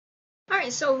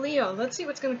Alright, so Leo, let's see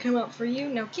what's going to come out for you.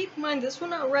 Now keep in mind, this will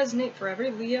not resonate for every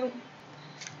Leo.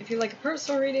 If you like a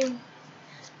personal reading,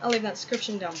 I'll leave that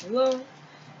description down below.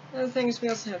 Other things, we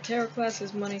also have tarot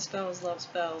classes, money spells, love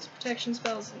spells, protection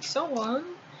spells, and so on,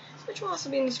 which will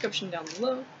also be in the description down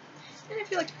below. And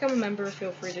if you'd like to become a member,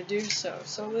 feel free to do so.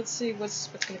 So let's see what's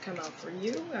going to come out for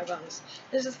you.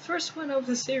 This is the first one of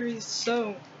the series,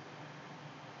 so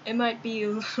it might be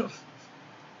a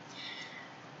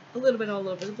little bit all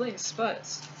over the place,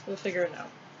 but we'll figure it out.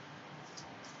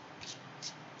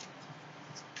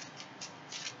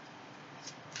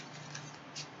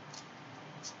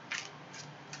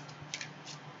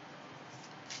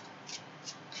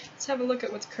 Let's have a look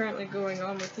at what's currently going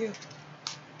on with you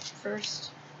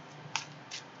first.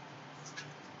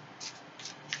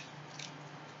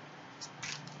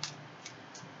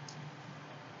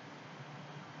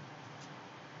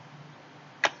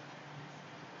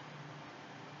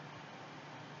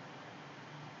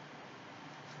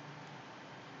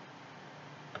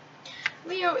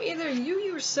 Leo, either you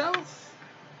yourself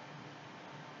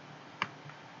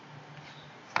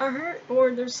are hurt,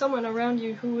 or there's someone around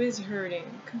you who is hurting.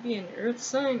 Could be an earth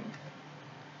sign.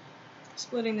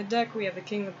 Splitting the deck, we have the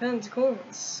King of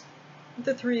Pentacles,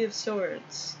 the Three of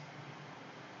Swords.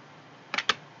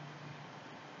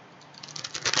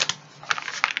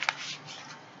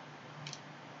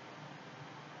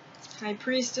 High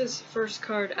Priestess, first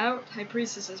card out. High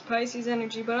Priestess is Pisces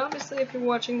energy, but obviously if you're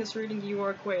watching this reading, you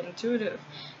are quite intuitive.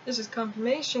 This is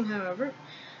confirmation, however,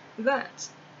 that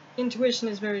intuition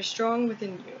is very strong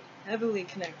within you, heavily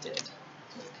connected.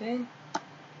 Okay?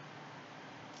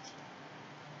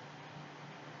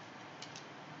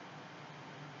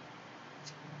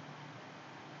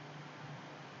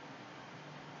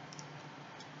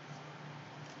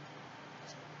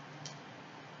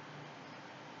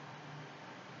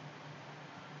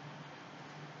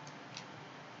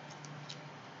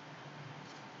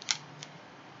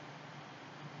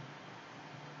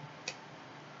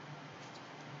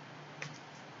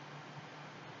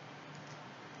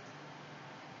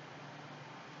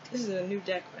 This is a new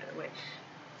deck, by the way.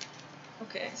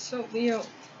 Okay, so Leo.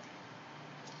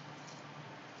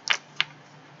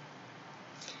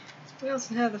 We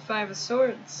also have the Five of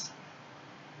Swords.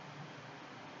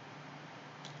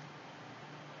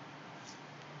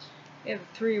 We have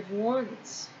the Three of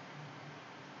Wands.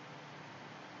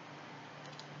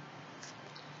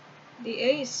 The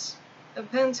Ace of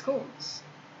Pentacles.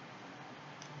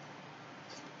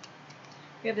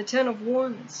 We have the Ten of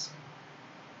Wands.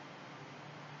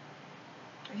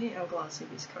 I hate how glossy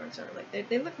these cards are. Like,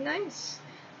 they look nice,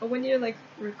 but when you're like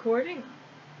recording,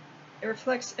 it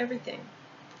reflects everything.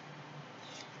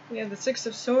 We have the Six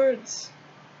of Swords.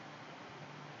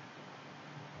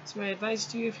 It's my advice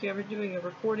to you if you're ever doing a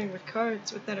recording with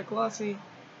cards that are glossy.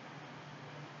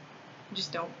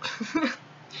 Just don't.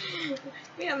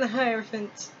 We have the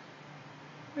Hierophant,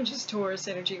 which is Taurus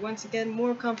energy. Once again,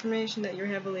 more confirmation that you're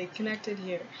heavily connected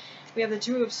here. We have the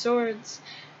Two of Swords.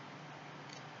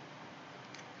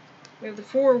 We have the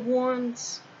Four of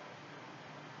Wands.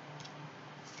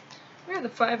 We have the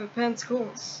Five of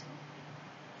Pentacles.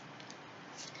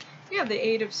 We have the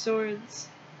Eight of Swords.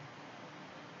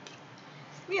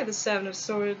 We have the Seven of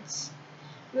Swords.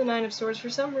 The Nine of Swords.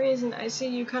 For some reason, I see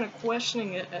you kind of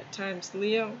questioning it at times,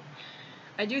 Leo.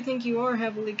 I do think you are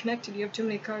heavily connected. You have too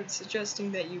many cards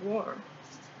suggesting that you are.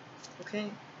 Okay?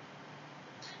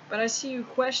 But I see you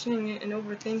questioning it and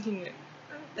overthinking it.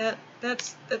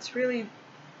 That's really...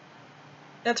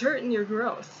 That's hurting your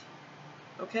growth,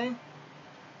 okay?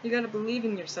 You gotta believe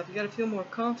in yourself. You gotta feel more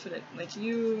confident. Like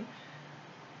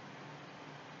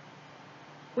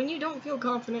when you don't feel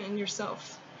confident in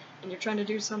yourself, and you're trying to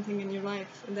do something in your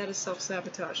life, and that is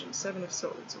self-sabotaging. Seven of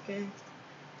Swords, okay?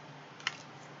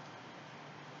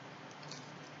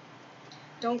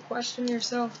 Don't question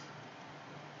yourself.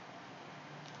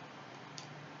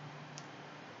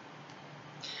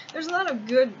 There's a lot of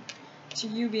good to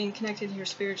you being connected here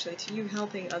spiritually, to you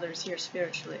helping others here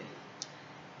spiritually.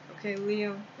 Okay,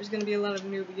 Leo, there's going to be a lot of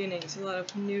new beginnings, a lot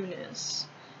of newness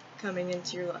coming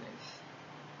into your life.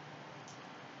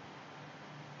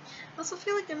 I also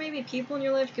feel like there may be people in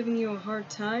your life giving you a hard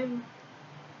time.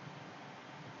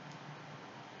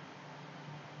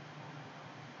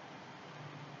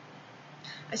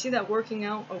 I see that working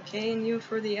out okay in you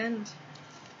for the end.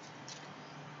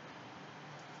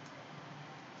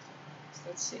 So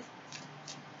let's see.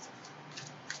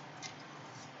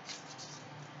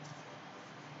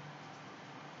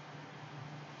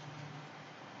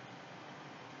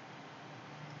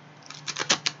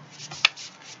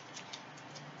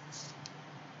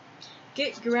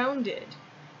 Get grounded.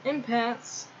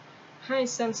 Empaths high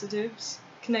sensitives.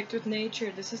 Connect with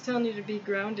nature. This is telling you to be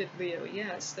grounded, Leo.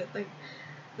 Yes,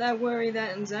 that worry,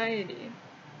 that anxiety.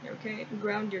 Okay,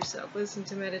 ground yourself. Listen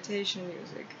to meditation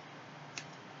music.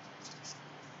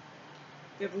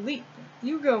 You have leap.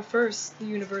 You go first. The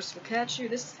universe will catch you.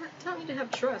 This is telling you to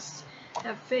have trust,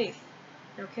 have faith.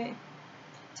 Okay,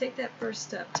 take that first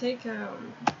step.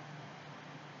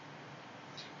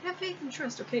 Have faith and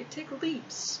trust. Okay, take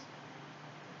leaps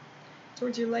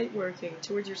towards your light working,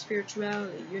 towards your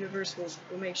spirituality. The universe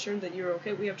will make sure that you're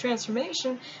okay. We have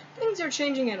transformation. Things are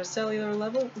changing at a cellular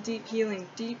level. Deep healing,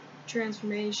 deep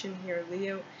transformation here,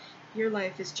 Leo. Your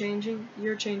life is changing.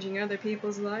 You're changing other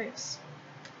people's lives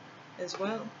as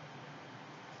well.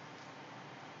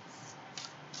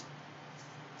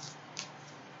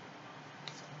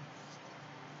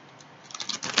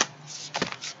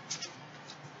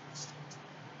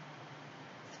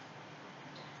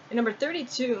 And number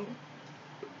 32,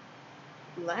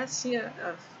 Lassia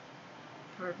of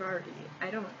Parvati. I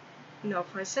don't know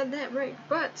if I said that right,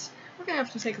 but we're going to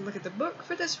have to take a look at the book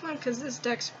for this one, because this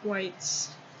deck's quite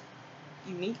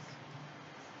unique.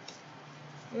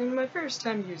 And my first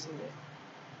time using it.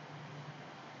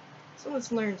 So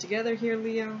let's learn together here,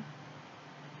 Leo.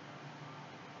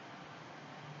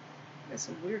 Got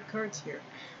some weird cards here.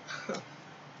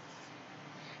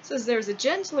 Says there's a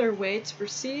gentler way to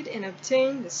proceed and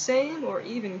obtain the same or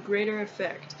even greater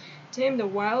effect. Tame the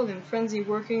wild and frenzied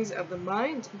workings of the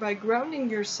mind by grounding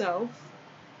yourself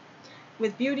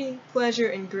with beauty, pleasure,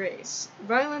 and grace.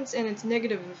 Violence and its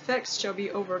negative effects shall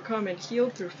be overcome and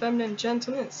healed through feminine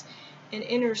gentleness and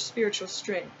inner spiritual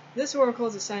strength. This oracle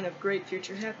is a sign of great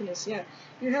future happiness. Yeah,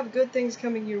 you have good things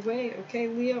coming your way, okay,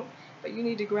 Leo? But you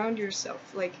need to ground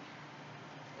yourself. Like,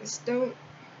 just don't...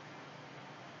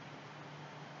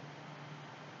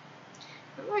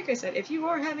 Like I said, if you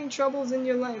are having troubles in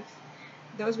your life,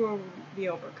 those will be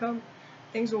overcome.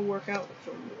 Things will work out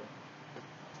for you.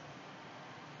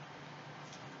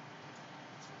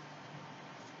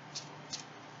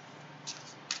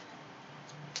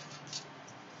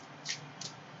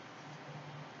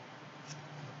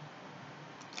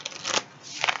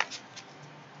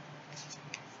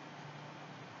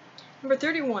 Number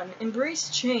 31, embrace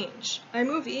change. I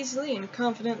move easily and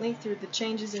confidently through the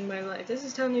changes in my life. This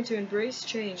is telling you to embrace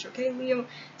change, okay, Leo?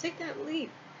 Take that leap.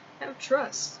 Have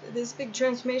trust. This big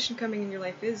transformation coming in your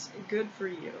life is good for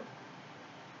you.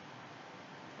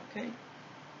 Okay?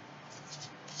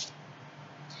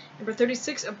 Number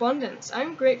 36, abundance.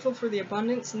 I'm grateful for the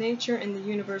abundance nature and the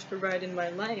universe provide in my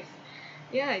life.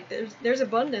 Yeah, there's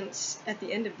abundance at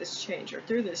the end of this change, or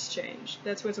through this change.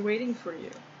 That's what's waiting for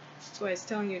you. That's why it's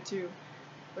telling you to,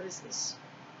 what is this?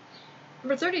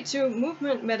 Number 32,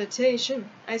 movement meditation.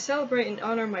 I celebrate and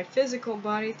honor my physical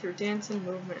body through dance and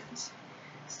movement.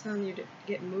 It's telling you to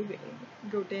get moving.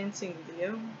 Go dancing,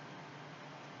 Leo.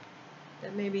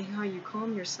 That may be how you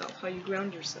calm yourself, how you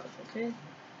ground yourself, okay? I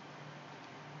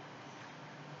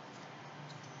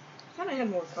thought I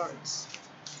had more cards.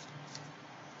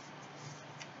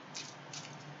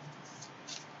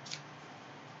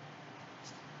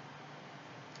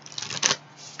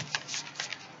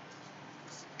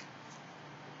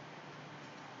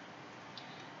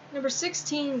 Number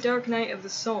 16, Dark Night of the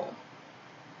Soul.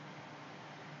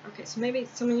 Okay, so maybe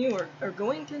some of you are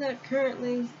going through that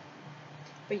currently,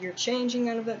 but you're changing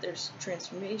out of that. There's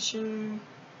transformation.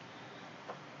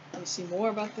 Let me see more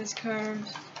about this card.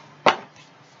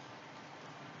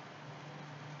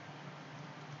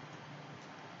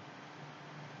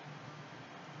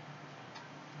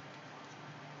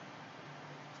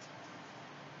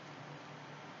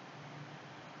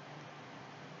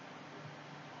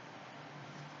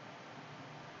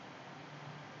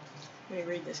 Let me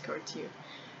read this card to you.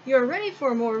 You are ready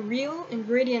for a more real and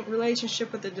radiant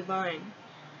relationship with the divine.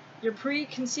 Your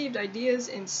preconceived ideas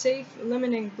and safe,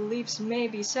 limiting beliefs may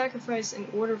be sacrificed in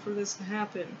order for this to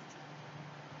happen.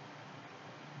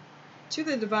 To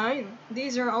the divine,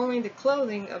 these are only the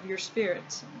clothing of your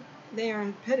spirit. They are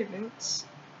impediments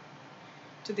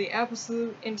to the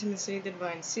absolute intimacy the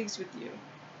divine seeks with you.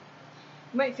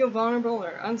 You might feel vulnerable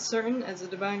or uncertain as the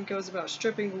divine goes about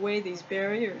stripping away these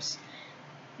barriers.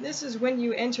 This is when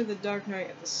you enter the dark night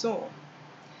of the soul.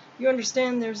 You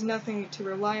understand there's nothing to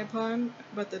rely upon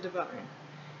but the divine,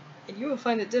 and you will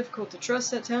find it difficult to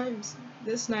trust at times.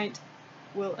 This night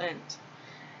will end.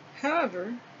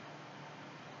 However,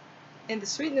 and the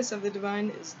sweetness of the divine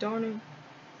is dawning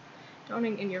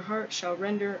in your heart shall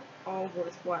render all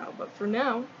worthwhile. But for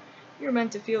now, you're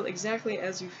meant to feel exactly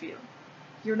as you feel.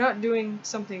 You're not doing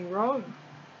something wrong.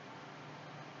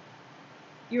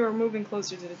 You are moving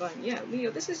closer to the divine. Yeah, Leo,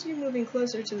 this is you moving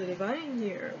closer to the divine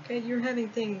here, okay? You're having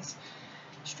things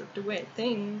stripped away.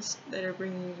 Things that are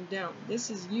bringing you down. This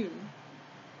is you.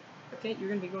 Okay, you're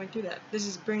going to be going through that. This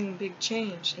is bringing big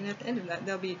change, and at the end of that,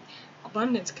 there'll be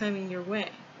abundance coming your way.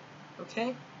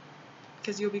 Okay?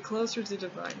 Because you'll be closer to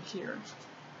divine here.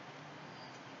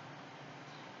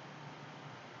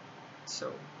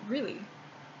 So, really,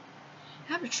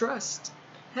 have a trust.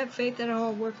 Have faith that it'll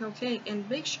all work okay, and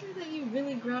make sure that you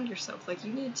really ground yourself. Like,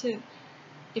 you need to,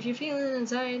 if you're feeling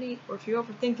anxiety, or if you're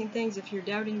overthinking things, if you're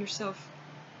doubting yourself,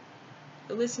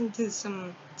 listen to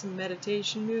some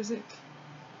meditation music.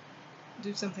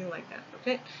 Do something like that,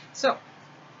 okay? So,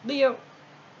 Leo,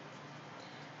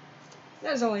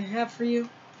 that is all I have for you.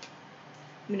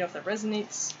 Let me know if that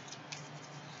resonates.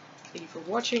 Thank you for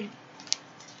watching.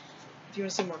 If you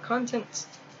want to see more content,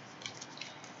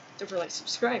 don't forget to like,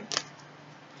 subscribe.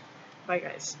 Bye,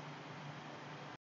 guys.